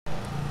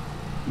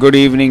Good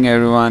evening,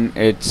 everyone.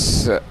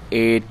 It's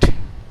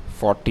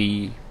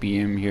 8:40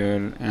 p.m.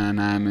 here,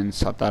 and I'm in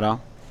Satara.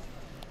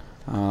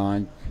 Uh,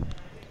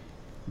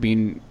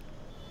 been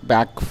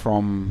back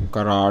from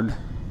Karad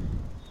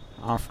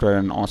after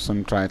an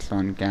awesome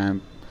triathlon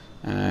camp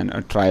and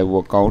a tri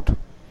workout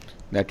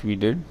that we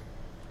did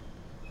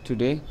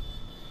today.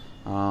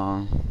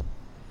 Uh,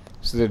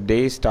 so the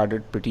day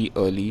started pretty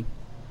early.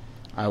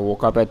 I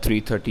woke up at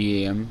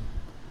 3:30 a.m.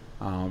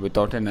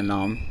 Without an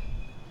alarm,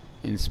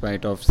 in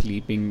spite of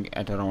sleeping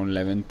at around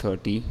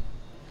 11:30,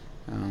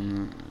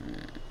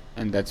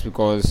 and that's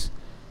because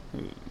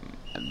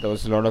there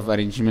was a lot of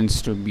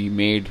arrangements to be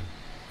made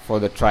for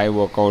the tri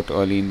workout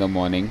early in the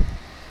morning,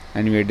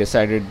 and we had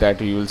decided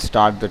that we will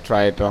start the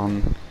triathlon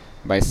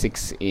by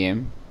 6 a.m.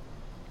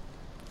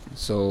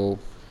 So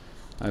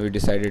we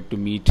decided to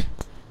meet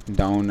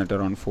down at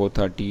around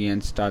 4:30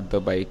 and start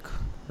the bike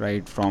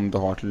ride from the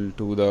hotel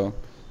to the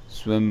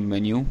swim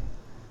venue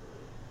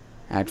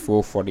at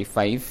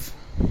 4:45.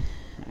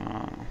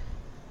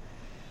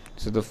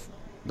 So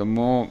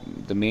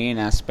the main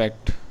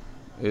aspect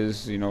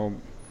is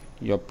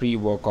your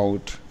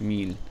pre-workout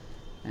meal,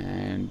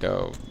 and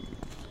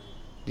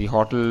the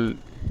hotel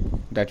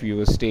that we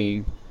were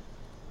staying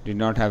did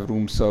not have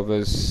room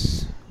service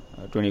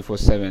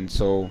 24/7,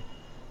 so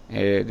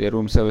the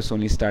room service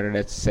only started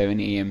at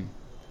 7 a.m.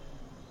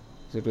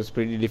 So it was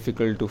pretty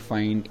difficult to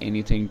find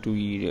anything to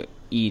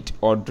eat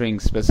or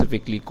drink,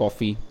 specifically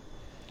coffee.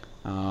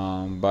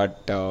 But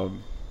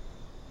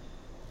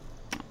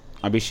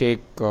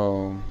Abhishek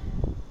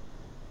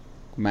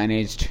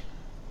managed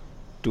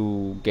to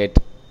get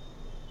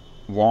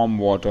warm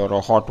water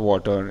or hot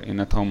water in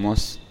a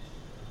thermos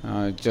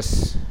just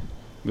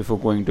before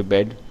going to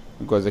bed,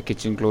 because the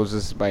kitchen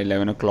closes by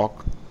 11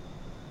 o'clock.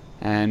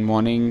 And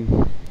morning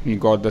he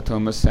got the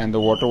thermos and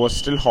the water was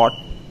still hot,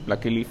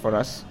 luckily for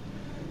us.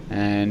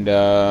 And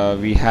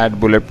we had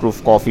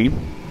bulletproof coffee,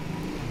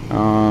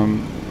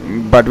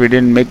 but we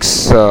didn't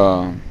mix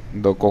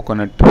the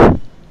coconut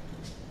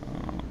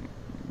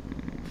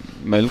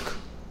milk.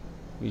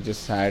 We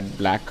just had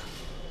black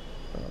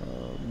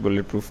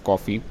bulletproof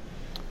coffee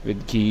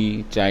with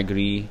ghee,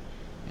 jaggery,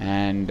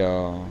 and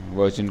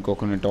virgin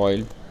coconut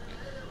oil.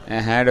 I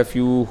had a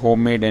few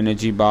homemade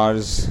energy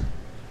bars,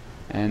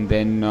 and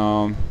then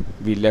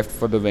we left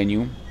for the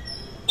venue.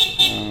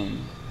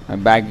 I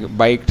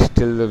biked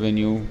till the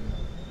venue,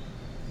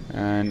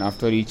 and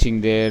after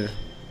reaching there,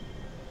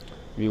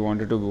 we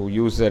wanted to go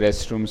use the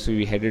restroom, so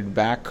we headed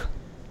back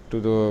to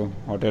the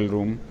hotel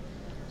room.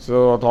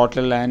 So the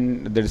hotel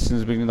and the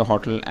distance between the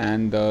hotel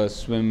and the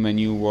swim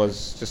venue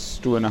was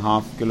just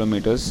 2.5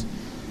 kilometers.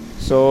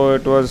 So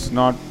it was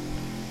not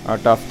a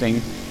tough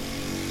thing.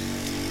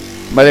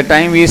 By the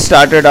time we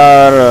started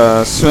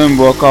our swim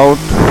workout,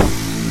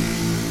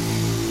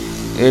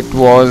 it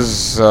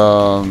was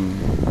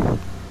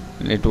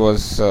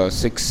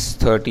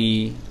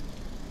 6:30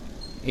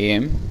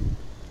 a.m.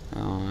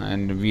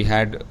 And we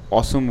had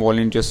awesome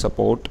volunteer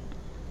support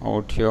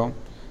out here.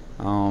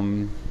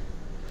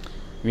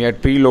 We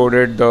had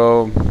preloaded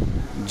the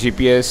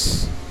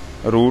GPS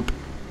route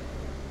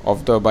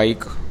of the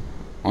bike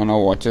on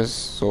our watches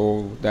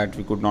so that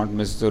we could not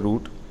miss the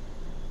route,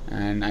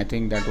 and I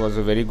think that was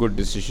a very good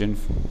decision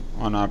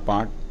on our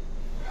part.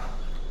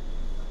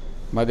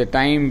 By the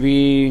time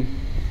we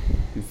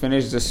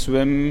finished the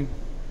swim,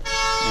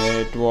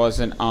 it was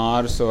an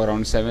hour, so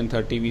around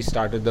 7:30 we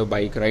started the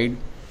bike ride.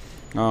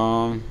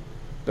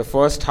 The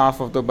first half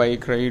of the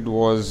bike ride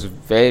was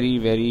very,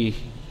 very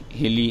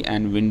hilly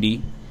and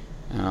windy,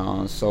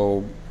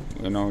 so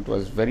it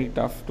was very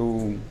tough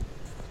to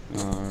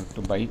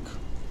bike.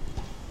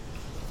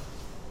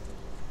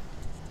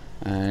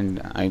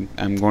 And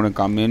I'm going to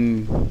come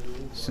in,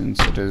 since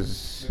it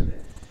is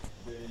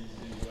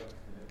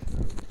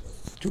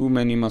too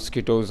many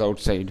mosquitoes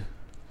outside,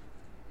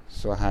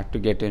 so I had to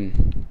get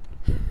in.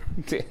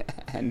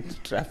 And the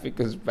traffic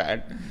is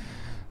bad,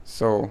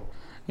 so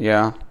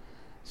yeah.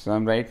 So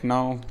I'm right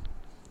now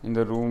in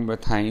the room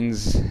with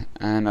Heinz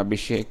and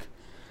Abhishek,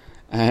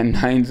 and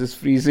Heinz is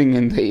freezing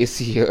in the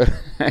AC here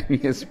and he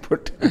has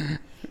put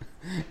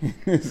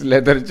his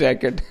leather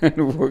jacket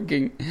and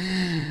working,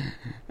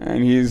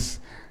 and he's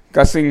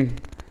cussing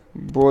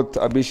both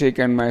Abhishek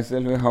and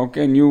myself. How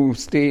can you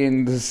stay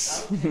in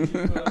this?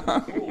 How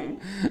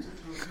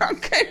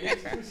can you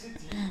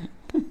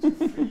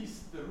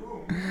freeze the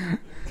room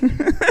and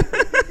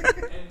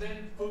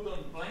then put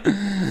on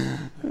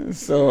blankets?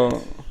 So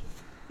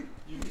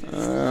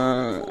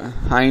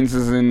Heinz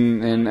is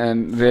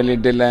in really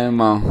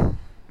dilemma,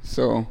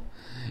 so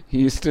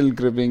he's still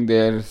gripping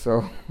there.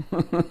 So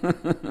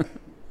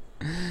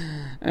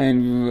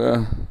and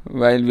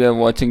while we are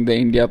watching the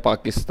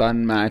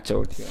India-Pakistan match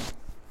out here,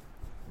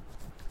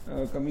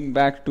 coming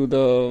back to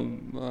the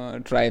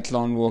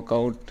triathlon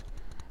workout,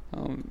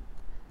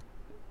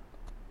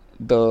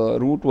 the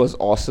route was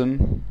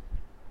awesome.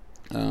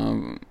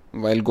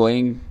 While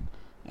going,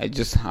 I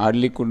just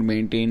hardly could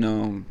maintain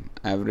a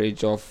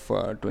average of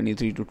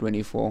 23 to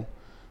 24,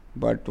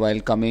 but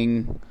while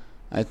coming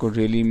I could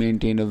really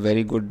maintain a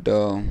very good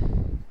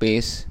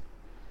pace.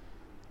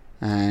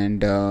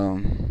 and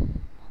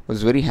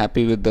was very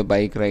happy with the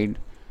bike ride.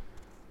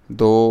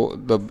 Though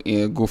the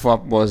goof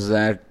up was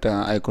that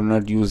I could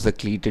not use the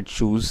cleated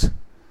shoes,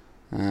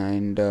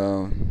 and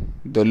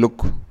the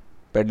look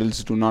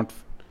pedals do not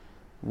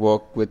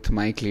work with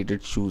my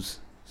cleated shoes,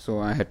 so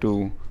I had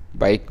to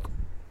bike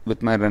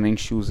with my running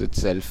shoes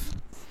itself.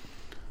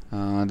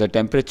 The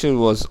temperature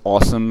was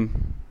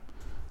awesome,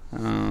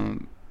 uh,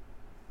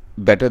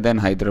 better than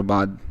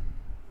Hyderabad,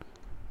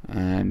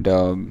 and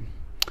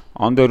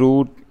on the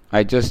route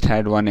I just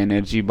had one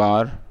energy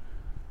bar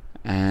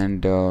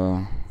and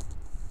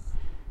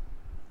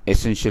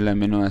essential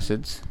amino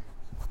acids.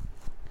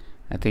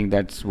 I think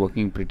that's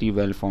working pretty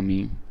well for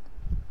me.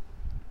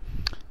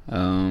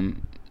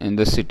 In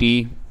the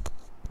city,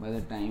 by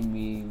the time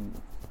we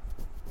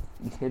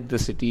hit the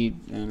city,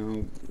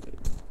 there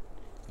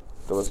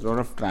was a lot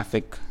of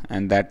traffic,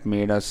 and that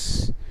made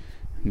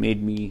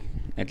me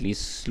at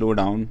least slow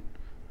down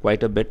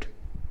quite a bit.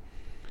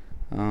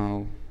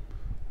 Uh,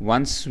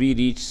 Once we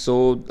reached,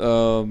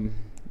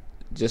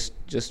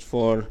 just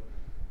for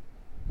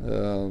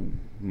uh,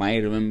 my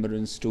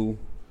remembrance too,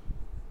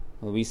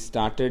 we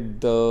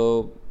started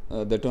the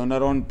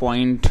turnaround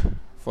point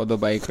for the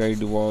bike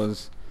ride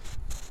was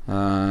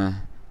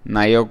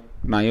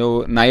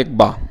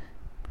Nayakba.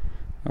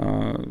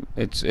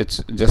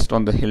 It's just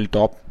on the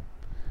hilltop,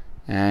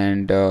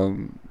 and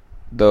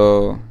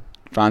the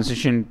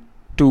transition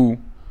 2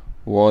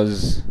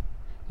 was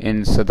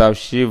in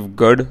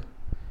Sadashivgarh.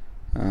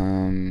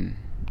 And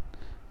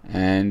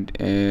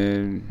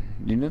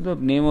you know the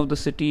name of the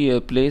city,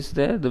 place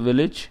there, the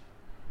village?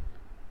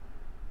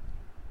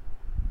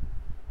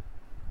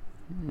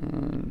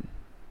 uh,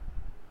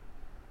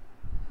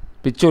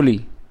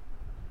 Picholi.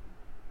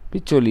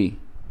 Picholi.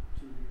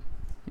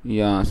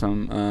 Yeah,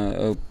 some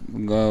a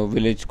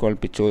village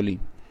called Picholi.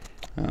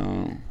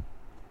 uh,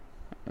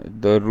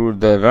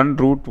 the run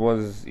route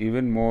was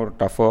even more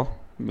tougher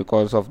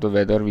because of the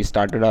weather. We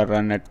started our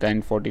run at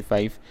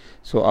 10:45,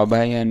 so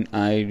Abhay and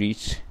I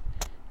reached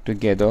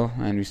together,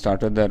 and we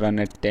started the run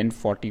at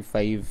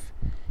 10:45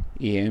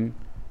 a.m.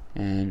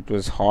 and it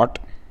was hot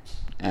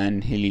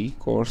and hilly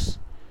course,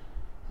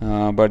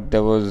 but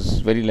there was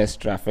very less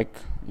traffic.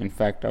 In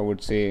fact, I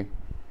would say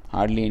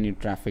hardly any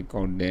traffic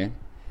out there.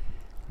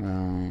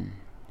 uh,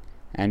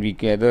 and we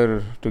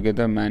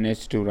together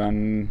managed to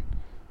run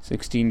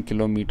 16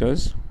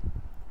 kilometers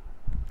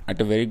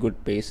at a very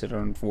good pace,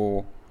 around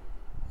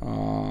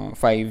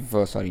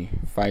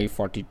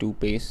 542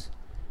 pace,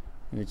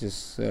 which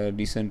is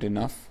decent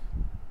enough.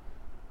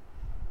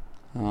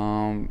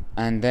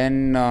 And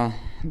then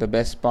the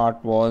best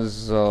part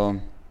was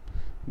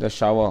the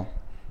shower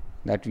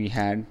that we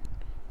had.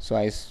 So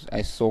I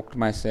soaked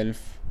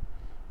myself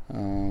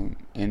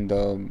in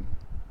the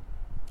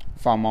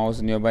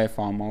nearby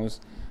farmhouse.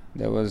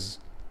 There was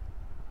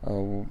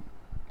a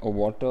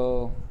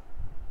water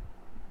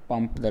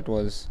pump that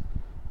was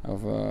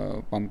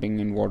pumping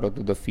in water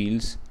to the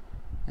fields,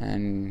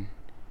 and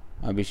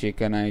Abhishek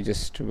and I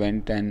just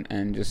went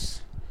and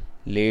just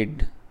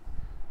laid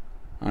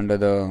under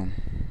the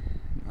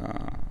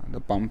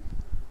pump,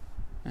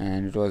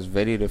 and it was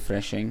very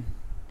refreshing,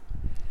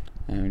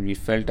 and we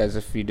felt as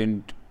if we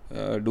didn't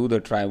do the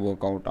tri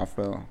workout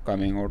after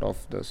coming out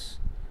of this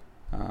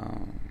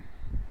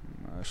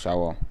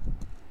shower.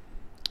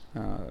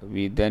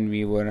 We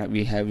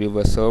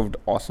were served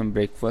awesome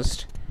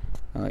breakfast: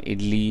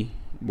 idli,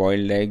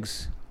 boiled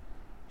eggs,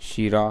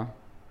 shira,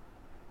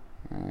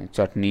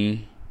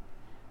 chutney,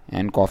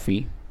 and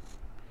coffee.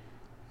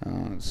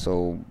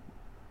 So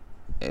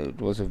it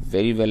was a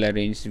very well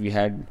arranged. We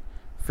had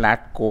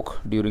flat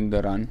coke during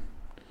the run,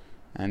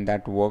 and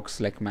that works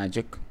like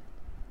magic.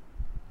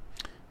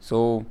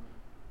 So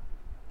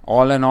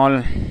all in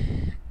all,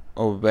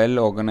 a well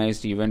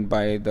organized event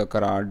by the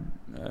Karad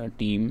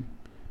team.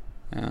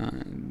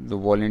 The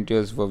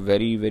volunteers were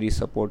very, very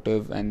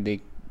supportive, and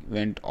they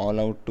went all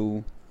out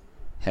to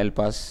help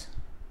us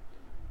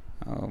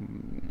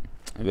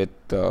with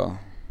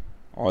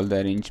all the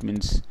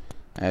arrangements,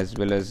 as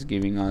well as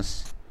giving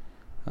us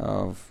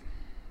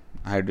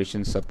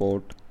hydration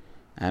support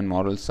and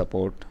moral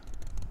support,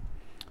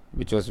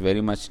 which was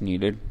very much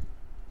needed.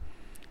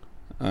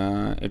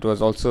 It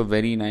was also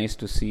very nice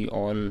to see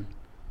all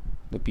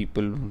the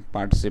people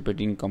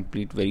participating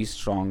complete very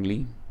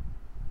strongly.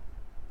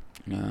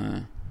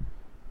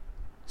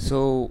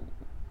 So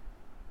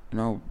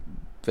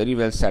very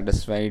well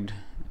satisfied,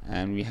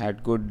 and we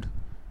had good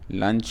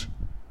lunch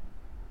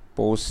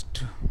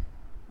post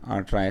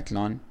our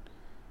triathlon.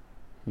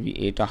 We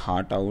ate our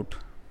heart out,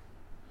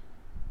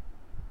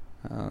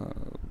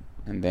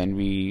 and then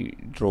we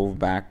drove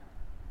back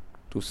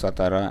to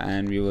Satara,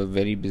 and we were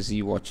very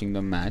busy watching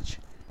the match.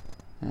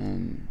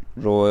 And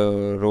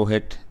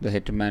Rohit, the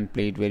hitman,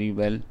 played very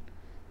well.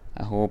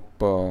 I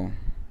hope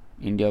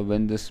India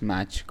win this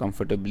match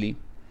comfortably.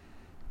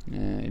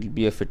 It'll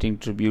be a fitting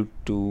tribute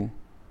to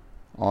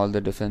all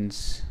the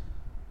defense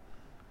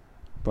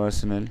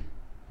personnel,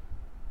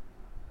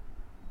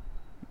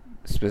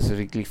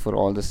 specifically for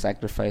all the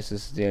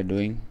sacrifices they are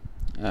doing.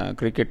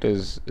 Cricket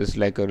is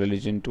like a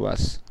religion to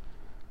us,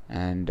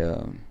 and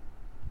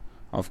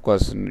of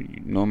course,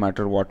 no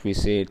matter what we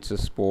say, it's a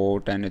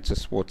sport and it's a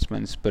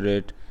sportsman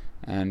spirit,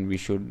 and we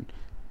should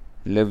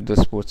live the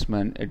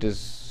sportsman. It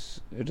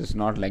is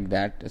not like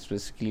that,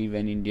 especially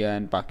when India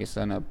and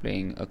Pakistan are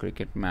playing a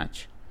cricket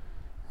match.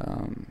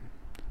 um,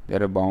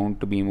 there are bound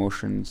to be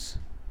emotions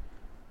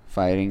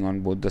firing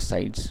on both the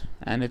sides,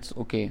 and it's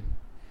okay.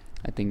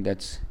 I think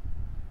that's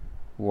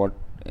what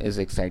is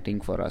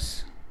exciting for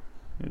us,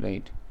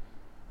 right?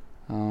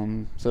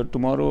 So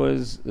tomorrow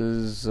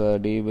is a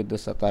day with the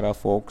Satara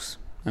folks.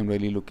 I'm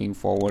really looking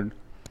forward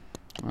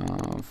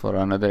for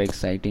another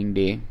exciting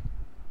day,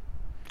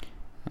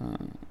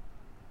 uh,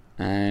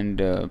 and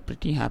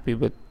pretty happy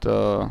with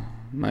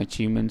my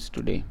achievements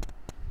today.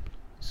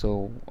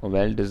 So a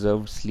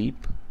well-deserved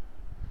sleep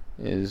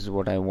is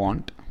what I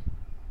want,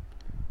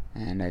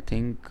 and I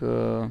think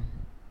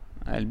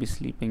I'll be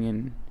sleeping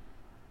in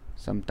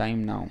some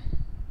time now.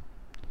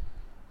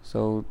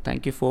 So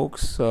thank you,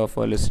 folks,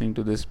 for listening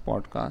to this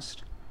podcast,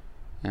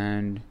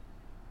 and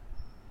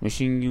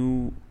wishing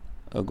you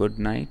a good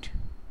night,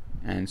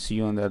 and see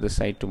you on the other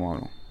side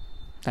tomorrow.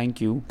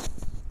 Thank you.